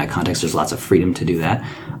America. In that context, there's lots of freedom to do that.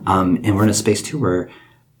 And we're in a space too where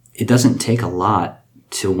it doesn't take a lot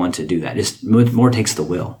to want to do that. Just more takes the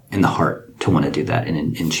will and the heart to want to do that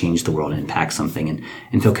and change the world and impact something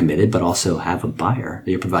and feel committed, but also have a buyer that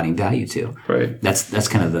you're providing value to. Right. That's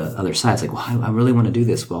kind of the other side. It's like, well, I really want to do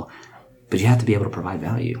this. Well, but you have to be able to provide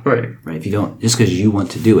value. Right. If you don't, just because you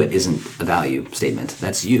want to do it isn't a value statement.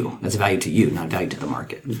 That's you. That's a value to you, not a value to the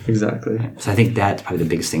market. Exactly. So I think that's probably the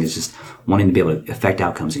biggest thing, is just wanting to be able to affect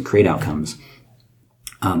outcomes and create outcomes.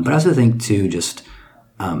 But I also think too, just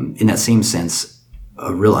in that same sense,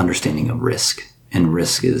 a real understanding of risk. And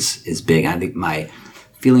risk is big. I think my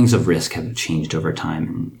feelings of risk have changed over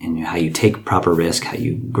time, and how you take proper risk, how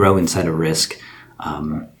you grow inside of risk.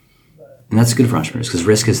 And that's good for entrepreneurs, because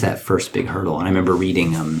risk is that first big hurdle. And I remember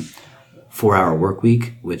reading 4-Hour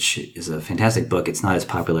Workweek, which is a fantastic book. It's not as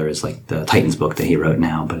popular as like the Titans book that he wrote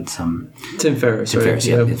now, but it's Tim Ferriss. Tim Ferriss,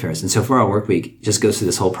 yeah, Tim Ferriss. And so 4-Hour Workweek just goes through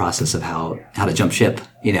this whole process of how to jump ship.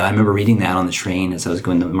 I remember reading that on the train as I was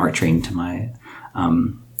going to the MARC train to my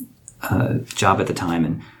job at the time,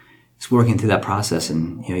 and he's working through that process,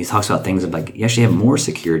 and he talks about things of like, you actually have more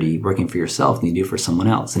security working for yourself than you do for someone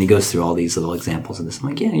else. And he goes through all these little examples of this. I'm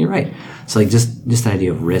like, yeah, you're right. So like just the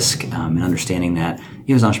idea of risk and understanding that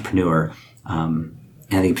as an entrepreneur, and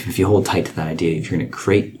I think if you hold tight to that idea, if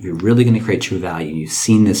you're really going to create true value, you've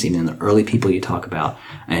seen this even in the early people you talk about,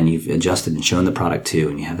 and you've adjusted and shown the product to,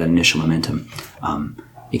 and you have that initial momentum,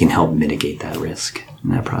 you can help mitigate that risk in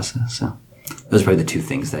that process. So those are probably the two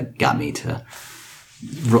things that got me to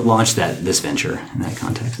launch this venture in that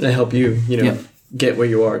context. And help you, get where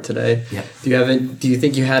you are today. Yep. Do you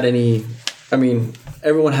think you had any,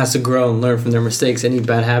 everyone has to grow and learn from their mistakes. Any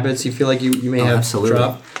bad habits you feel like you may have absolutely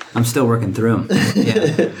dropped? I'm still working through them.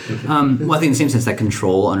 Yeah. Well, I think in the same sense, that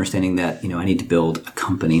control, understanding that, I need to build a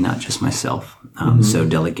company, not just myself. So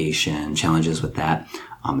delegation, challenges with that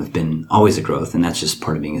have been always a growth, and that's just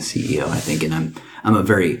part of being a CEO, I think. And I'm a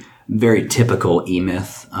very, very typical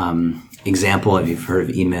E-Myth example. If you've heard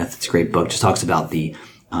of E-Myth, it's a great book. Just talks about the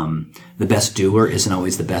best doer isn't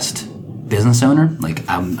always the best business owner. Like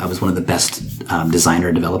I was one of the best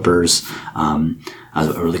designer developers. I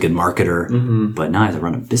was a really good marketer, but now I have to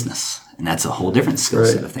run a business, and that's a whole different skill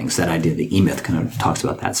set of things. That idea, the E-Myth, kind of talks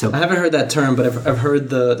about that. So I haven't heard that term, but I've heard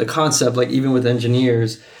the concept. Like even with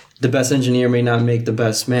engineers, the best engineer may not make the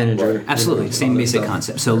best manager. Right. Absolutely. Same basic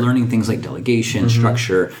concept. So learning things like delegation,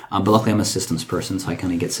 structure, but luckily I'm a systems person, so I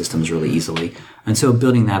kind of get systems really easily. And so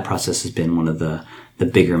building that process has been one of the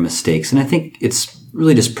bigger mistakes. And I think it's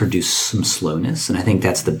really just produced some slowness. And I think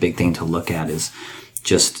that's the big thing to look at, is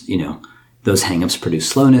just, those hangups produce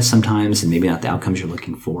slowness sometimes, and maybe not the outcomes you're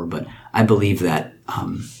looking for. But I believe that,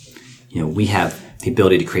 we have the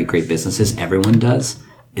ability to create great businesses. Everyone does.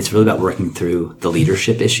 It's really about working through the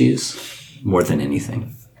leadership issues more than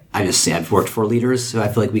anything. I just say I've worked for leaders, so I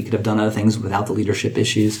feel like we could have done other things without the leadership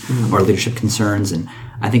issues or leadership concerns. And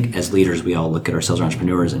I think as leaders, we all look at ourselves as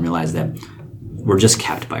entrepreneurs and realize that we're just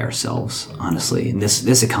capped by ourselves, honestly. In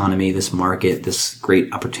this economy, this market, this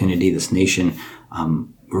great opportunity, this nation,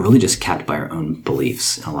 we're really just capped by our own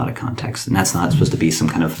beliefs in a lot of contexts. And that's not supposed to be some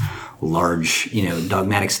kind of large,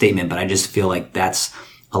 dogmatic statement, but I just feel like that's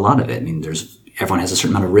a lot of it. Everyone has a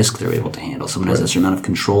certain amount of risk they're able to handle. Someone has a certain amount of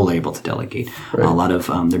control they're able to delegate. A lot of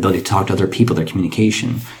their ability to talk to other people, their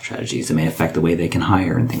communication strategies that may affect the way they can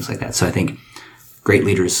hire and things like that. So I think great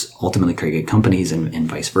leaders ultimately create good companies, and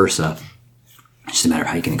vice versa. It's just a matter of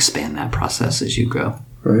how you can expand that process as you grow.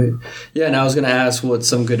 Right. Yeah, and I was going to ask what's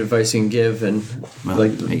some good advice you can give, and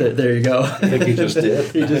there you go. I think he just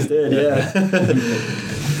did. He just did, yeah.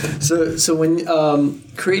 So when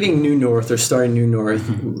creating New North or starting New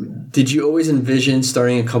North, did you always envision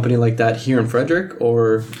starting a company like that here in Frederick,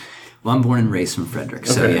 or? Well, I'm born and raised from Frederick,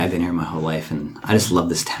 so yeah, I've been here my whole life, and I just love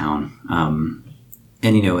this town. And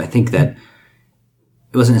I think that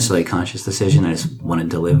it wasn't necessarily a conscious decision. I just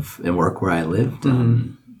wanted to live and work where I lived.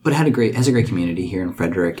 But it has a great community here in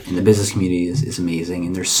Frederick, and the business community is amazing.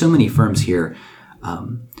 And there's so many firms here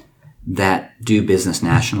that do business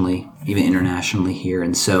nationally, even internationally here.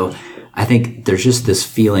 And so I think there's just this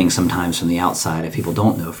feeling sometimes from the outside, if people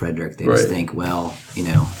don't know Frederick, they just think, well,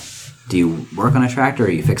 do you work on a tractor or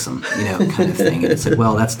you fix them, kind of thing. And it's like,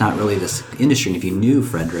 well, that's not really this industry. And if you knew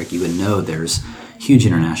Frederick, you would know there's huge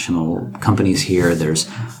international companies here. There's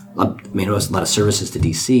a lot of services to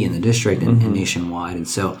DC and the district and nationwide. And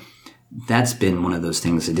so that's been one of those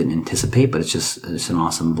things I didn't anticipate, but it's an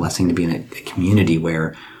awesome blessing to be in a community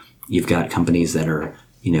where you've got companies that are,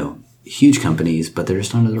 huge companies, but they're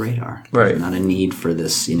just under the radar. Right. There's not a need for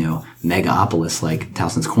this, megapolis like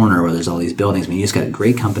Towson's Corner where there's all these buildings. I mean, you just got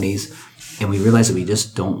great companies, and we realize that we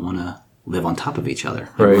just don't want to live on top of each other.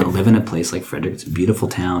 We want to live in a place like Frederick. It's a beautiful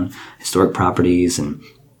town, historic properties, and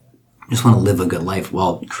just want to live a good life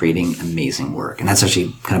while creating amazing work. And that's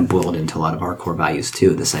actually kind of boiled into a lot of our core values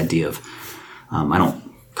too. This idea of, I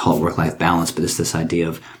don't call it work-life balance, but it's this idea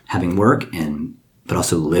of having work but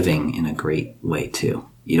also living in a great way too.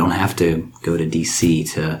 You don't have to go to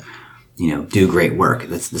DC to, do great work.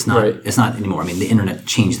 It's not anymore. I mean, the internet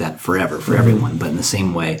changed that forever for everyone, but in the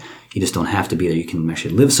same way, you just don't have to be there. You can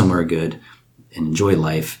actually live somewhere good and enjoy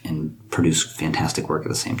life and produce fantastic work at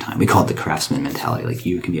the same time. We call it the craftsman mentality. Like,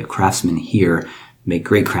 you can be a craftsman here, make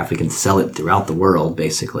great craft, we can sell it throughout the world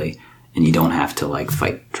basically, and you don't have to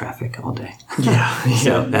fight traffic all day. Yeah.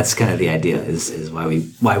 So that's kind of the idea is why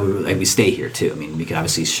we stay here too. I mean, we could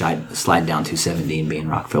obviously slide down 270 and be in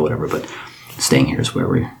Rockville, whatever, but staying here is where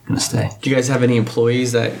we're going to stay. Do you guys have any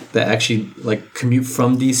employees that actually commute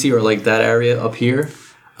from DC or that area up here?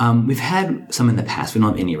 We've had some in the past. We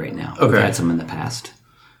don't have any right now. Okay. We've had some in the past.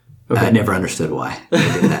 Okay. I never understood why they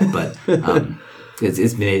did that, but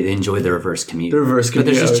they enjoy the reverse commute. But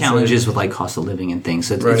there's just challenges with cost of living and things.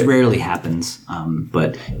 So it rarely happens,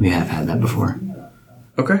 but we have had that before.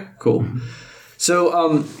 Okay, cool.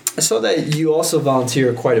 So I saw that you also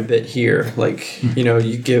volunteer quite a bit here.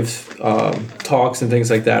 You give talks and things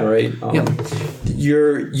like that, right? Yep.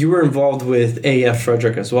 You were involved with AF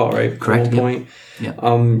Frederick as well, right? Correct. At one point. Yeah.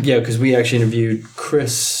 Because we actually interviewed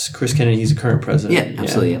Chris Kennedy. He's the current president. Yeah,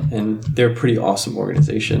 absolutely. Yeah. And they're a pretty awesome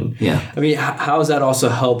organization. Yeah. I mean, how has that also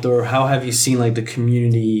helped, or how have you seen the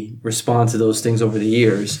community respond to those things over the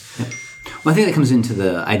years? Yeah. Well, I think that comes into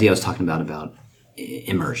the idea I was talking about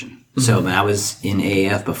immersion. Mm-hmm. So when I was in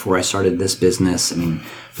AAF before I started this business, I mean,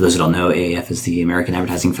 for those who don't know, AAF is the American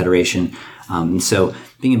Advertising Federation. So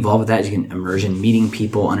being involved with that, you can immersion, meeting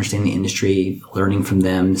people, understanding the industry, learning from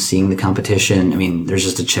them, seeing the competition. I mean, there's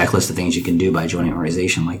just a checklist of things you can do by joining an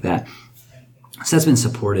organization like that. So that's been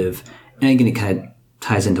supportive. And again, it kind of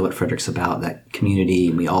ties into what Frederick's about, that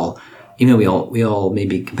community. We all, even though we all may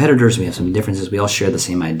be competitors, we have some differences, we all share the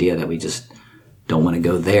same idea that we just don't want to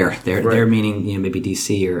go there. They're meaning, maybe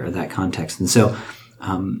DC or that context. And so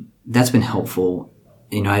that's been helpful.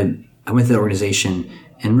 I went to the organization,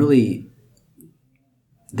 and really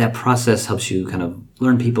that process helps you kind of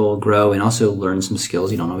learn people, grow, and also learn some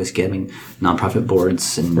skills you don't always get. I mean, nonprofit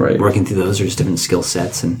boards and working through those are just different skill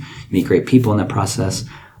sets, and meet great people in that process.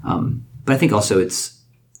 But I think also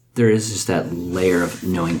there is just that layer of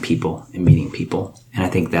knowing people and meeting people. And I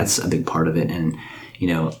think that's a big part of it. And,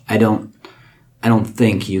 I don't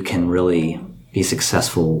think you can really be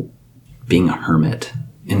successful being a hermit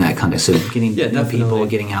in that context. So getting to know people,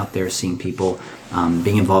 getting out there, seeing people,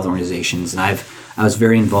 being involved in organizations. And I was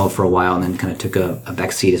very involved for a while, and then kind of took a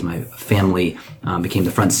back seat as my family became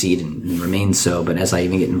the front seat and remained so. But as I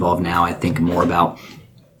even get involved now, I think more about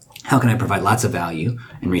how can I provide lots of value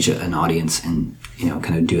and reach an audience, and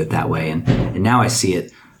kind of do it that way. And now I see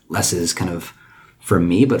it less as kind of for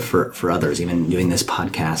me, but for others. Even doing this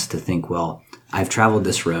podcast, to think, well, I've traveled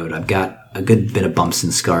this road. I've got a good bit of bumps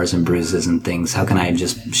and scars and bruises and things. How can I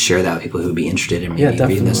just share that with people who would be interested in maybe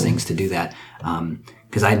reading those things, to do that?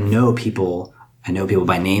 Because I know people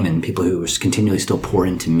by name, and people who continually still pour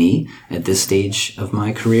into me at this stage of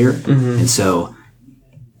my career. Mm-hmm. And so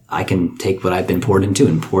I can take what I've been poured into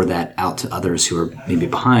and pour that out to others who are maybe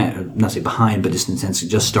behind, or not say behind, but just in the sense of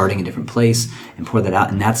just starting a different place, and pour that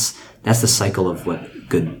out. And that's the cycle of what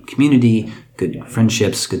good community, good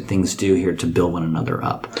friendships, good things do here to build one another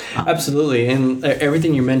up. Absolutely. And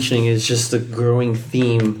everything you're mentioning is just a growing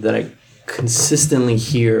theme that I consistently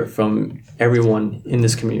hear from everyone in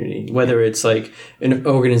this community, whether it's an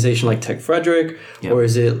organization like Tech Frederick, or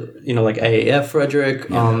is it, like AAF Frederick.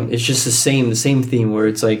 It's just the same theme, where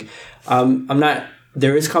it's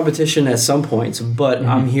there is competition at some points, but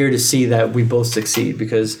I'm here to see that we both succeed,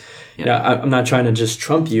 because I'm not trying to just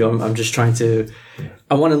trump you. I'm just trying to,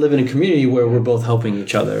 I want to live in a community where we're both helping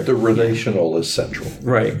each other. The relational is central.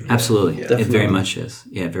 Right. Absolutely. It very much is.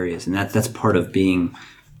 Yeah, it very is. And that's part of being,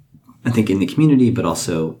 I think, in the community, but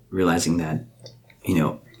also realizing that,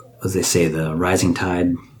 as they say, the rising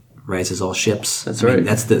tide rises all ships. That's right.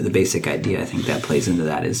 That's the basic idea. I think that plays into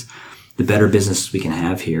that, is the better business we can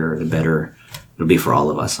have here, the better it'll be for all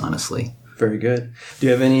of us, honestly. Very good. Do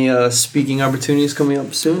you have any speaking opportunities coming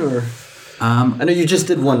up soon, or? I know you just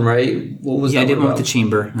did one, right? What was that? I did one about? with the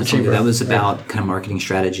Chamber. That was about kind of marketing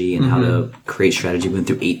strategy and how to create strategy. We went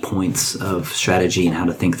through 8 points of strategy and how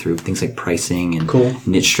to think through things like pricing and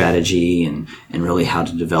niche strategy, and really how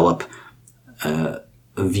to develop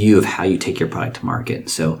a view of how you take your product to market.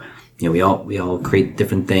 So, we all create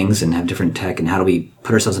different things and have different tech, and how do we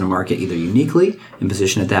put ourselves in a market either uniquely and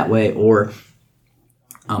position it that way, or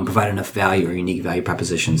provide enough value or unique value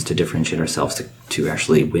propositions to differentiate ourselves to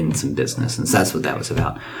actually win some business. And so that's what that was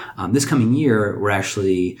about. This coming year, we're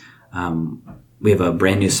actually, we have a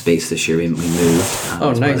brand new space this year. We moved.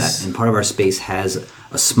 Oh, nice. And part of our space has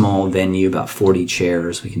a small venue, about 40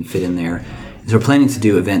 chairs we can fit in there. So we're planning to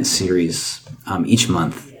do event series each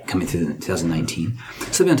month coming through 2019.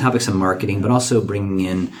 So we'll be on topics of marketing, but also bringing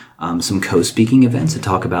in some co-speaking events to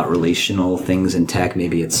talk about relational things in tech.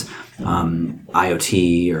 Maybe it's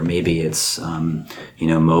IoT, or maybe it's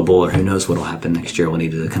mobile, or who knows what will happen next year. We'll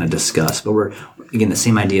need to kind of discuss. But we're, again, the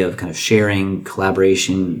same idea of kind of sharing,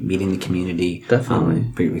 collaboration, meeting the community.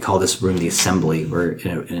 Definitely. We call this room the Assembly. We're in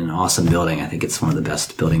an awesome building. I think it's one of the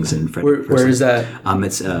best buildings in Frederick. Where is that?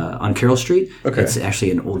 It's on Carroll Street. Okay. It's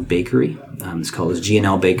actually an old bakery. It's called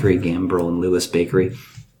G&L Bakery, Gambrill and Lewis Bakery.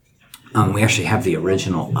 We actually have the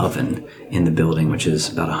original oven in the building, which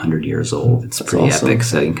is about 100 years old. It's pretty awesome. epic,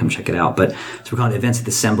 so you can come check it out. But so we're calling it Events at the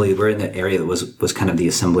Assembly. We're in the area that was kind of the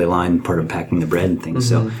assembly line, part of packing the bread and things.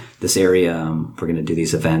 So this area, we're going to do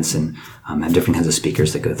these events and have different kinds of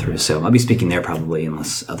speakers that go through. So I'll be speaking there probably,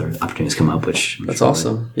 unless other opportunities come up, which... That's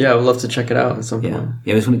awesome. Yeah, I would love to check it out at some point.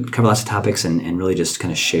 Yeah, we just want to cover lots of topics and really just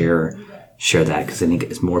kind of share that, because I think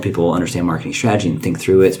as more people understand marketing strategy and think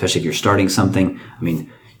through it, especially if you're starting something, I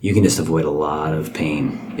mean, you can just avoid a lot of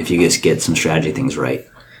pain if you just get some strategy things right.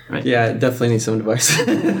 Yeah, I definitely need some advice for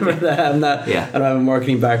that. I don't have a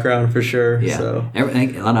marketing background for sure. Yeah. So. I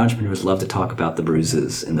think a lot of entrepreneurs love to talk about the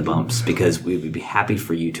bruises and the bumps, because we would be happy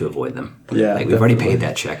for you to avoid them. Yeah, we've already paid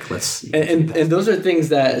that check. And those are things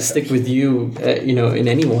that stick with you, in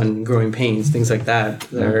anyone, growing pains, things like that.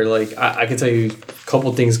 They're like, I can tell you a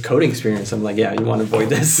couple things, coding experience. I'm like, yeah, you want to avoid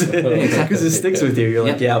this because it sticks with you. You're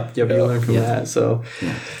like, you learn from that. So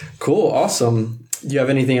cool, awesome. Do you have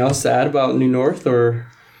anything else to add about New North, or?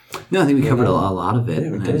 No, I think we covered a lot of it.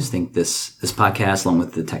 And I just think this podcast, along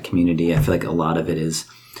with the tech community, I feel like a lot of it is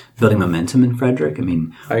building momentum in Frederick. I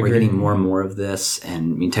mean, we're getting more and more of this.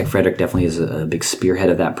 And I mean, Tech Frederick definitely is a big spearhead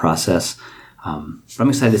of that process. But I'm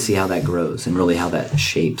excited to see how that grows and really how that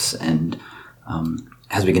shapes, and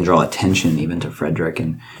as we can draw attention even to Frederick.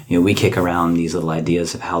 And, we kick around these little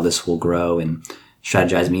ideas of how this will grow and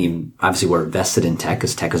strategize. I mean, obviously we're vested in tech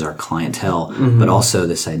because tech is our clientele, but also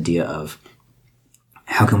this idea of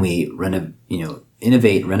how can we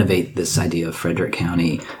innovate, renovate this idea of Frederick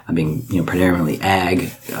County being, predominantly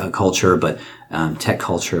ag culture, but tech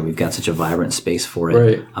culture. We've got such a vibrant space for it.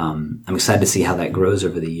 Right. I'm excited to see how that grows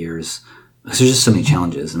over the years, because there's just so many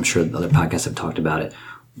challenges. I'm sure other podcasts have talked about it.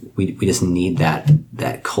 We just need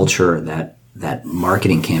that culture, that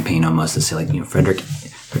marketing campaign almost to say, like,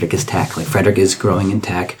 Frederick is tech. Like, Frederick is growing in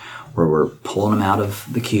tech, where we're pulling them out of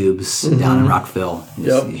the cubes down in Rockville.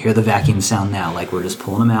 You hear the vacuum sound now. Like, we're just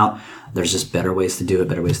pulling them out. There's just better ways to do it,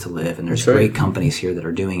 better ways to live. And there's great companies here that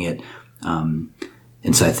are doing it.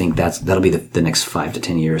 And so I think that'll be the next 5 to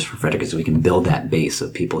 10 years for Frederick, is we can build that base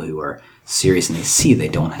of people who are serious and they see they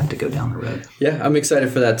don't have to go down the road. Yeah, I'm excited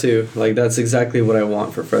for that too. Like, that's exactly what I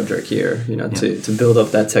want for Frederick here, to build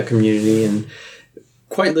up that tech community and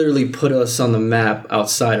quite literally put us on the map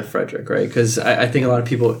outside of Frederick, right? Because I think a lot of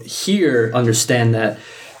people here understand that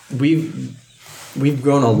we've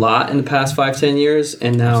grown a lot in the past 5-10 years,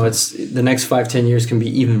 and now it's the next 5-10 years can be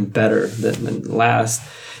even better than the last.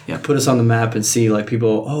 Yeah, put us on the map and see, like,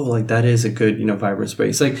 people, that is a good, vibrant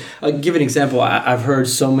space. Like, I'll give an example. I've heard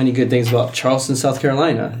so many good things about Charleston, South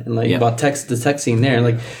Carolina, and about the tech scene there.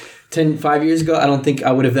 Like, 5 years ago, I don't think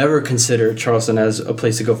I would have ever considered Charleston as a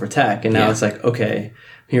place to go for tech. And now it's like, okay,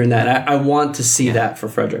 hearing that, I want to see that for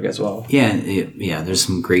Frederick as well. Yeah, there's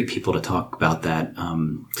some great people to talk about that.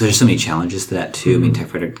 Because there's so many challenges to that too. I mean, Tech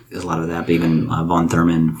Frederick is a lot of that, but even Von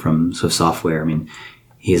Thurman from Swift Software, I mean,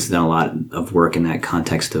 he's done a lot of work in that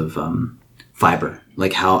context of fiber.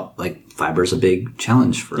 Like, how, fiber is a big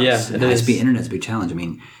challenge for us. Yeah, it is. High-speed internet's a big challenge. I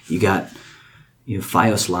mean, you got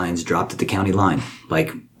Fios lines dropped at the county line.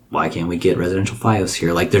 Like, why can't we get residential Fios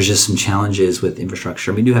here? Like, there's just some challenges with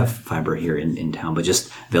infrastructure. We do have fiber here in town, but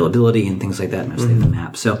just availability and things like that, mostly the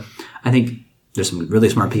map. So I think there's some really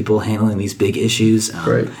smart people handling these big issues.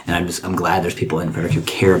 And I'm glad there's people in Frederick who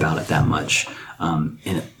care about it that much.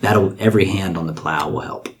 And every hand on the plow will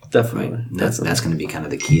help. Definitely. Right? That's going to be kind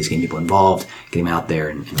of the key, is getting people involved, getting them out there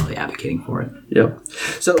and really advocating for it. Yep.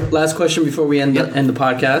 So last question before we end the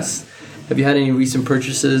podcast. Have you had any recent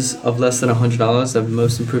purchases of less than $100 that have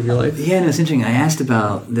most improved your life? Yeah, no, it's interesting. I asked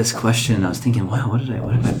about this question, and I was thinking, wow, what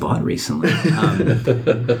have I bought recently?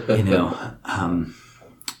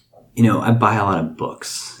 I buy a lot of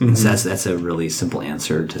books. Mm-hmm. So that's a really simple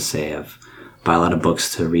answer to say. I buy a lot of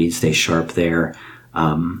books to read, stay sharp there.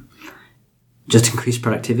 Just increase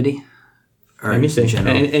productivity. Or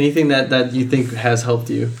anything that you think has helped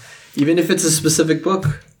you, even if it's a specific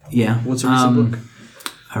book. Yeah. What's a recent book?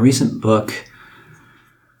 A recent book,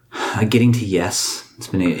 Getting to Yes. It's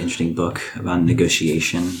been an interesting book about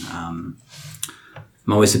negotiation.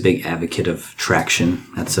 I'm always a big advocate of Traction.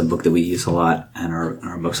 That's a book that we use a lot in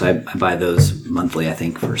our books. I buy those monthly, I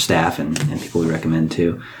think, for staff and people we recommend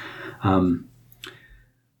too.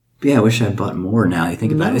 I wish I bought more now. You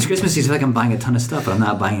think about it. It's Christmas season. I feel like I'm buying a ton of stuff, but I'm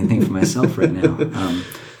not buying anything for myself right now.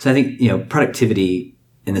 So I think, productivity,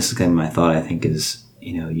 and this is kind of my thought, I think is,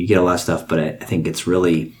 you get a lot of stuff, but I think it's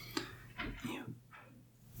really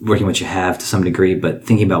working what you have to some degree, but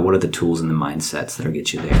thinking about what are the tools and the mindsets that'll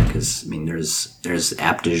get you there. Because, there's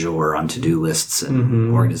app du jour on to-do lists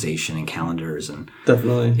and organization and calendars. And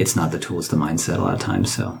definitely, it's not the tool, it's the mindset a lot of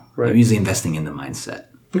times. So right. I'm usually investing in the mindset.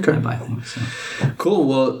 Okay. I buy things. So. Cool.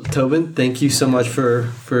 Well, Tobin, thank you so much for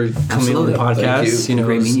coming on the podcast.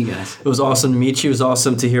 Great meeting you guys. It was awesome to meet you. It was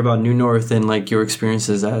awesome to hear about New North and your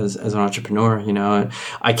experiences as an entrepreneur.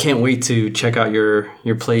 I can't wait to check out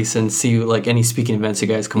your place and see any speaking events you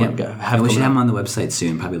guys come up. We should have them on the website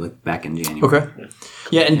soon. Probably look back in January. Okay.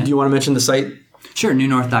 Yeah, and do you want to mention the site? Sure,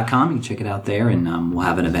 newnorth.com. You can check it out there, and we'll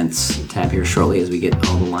have an events tab here shortly as we get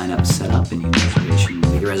all the lineups set up, and you can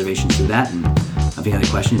make a reservation through that. And if you have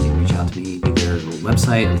any questions, you can reach out to me either the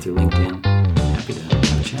website or through LinkedIn. Happy to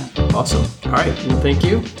have a chat. Awesome. All right. Well, thank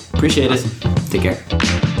you. Appreciate it. Take care.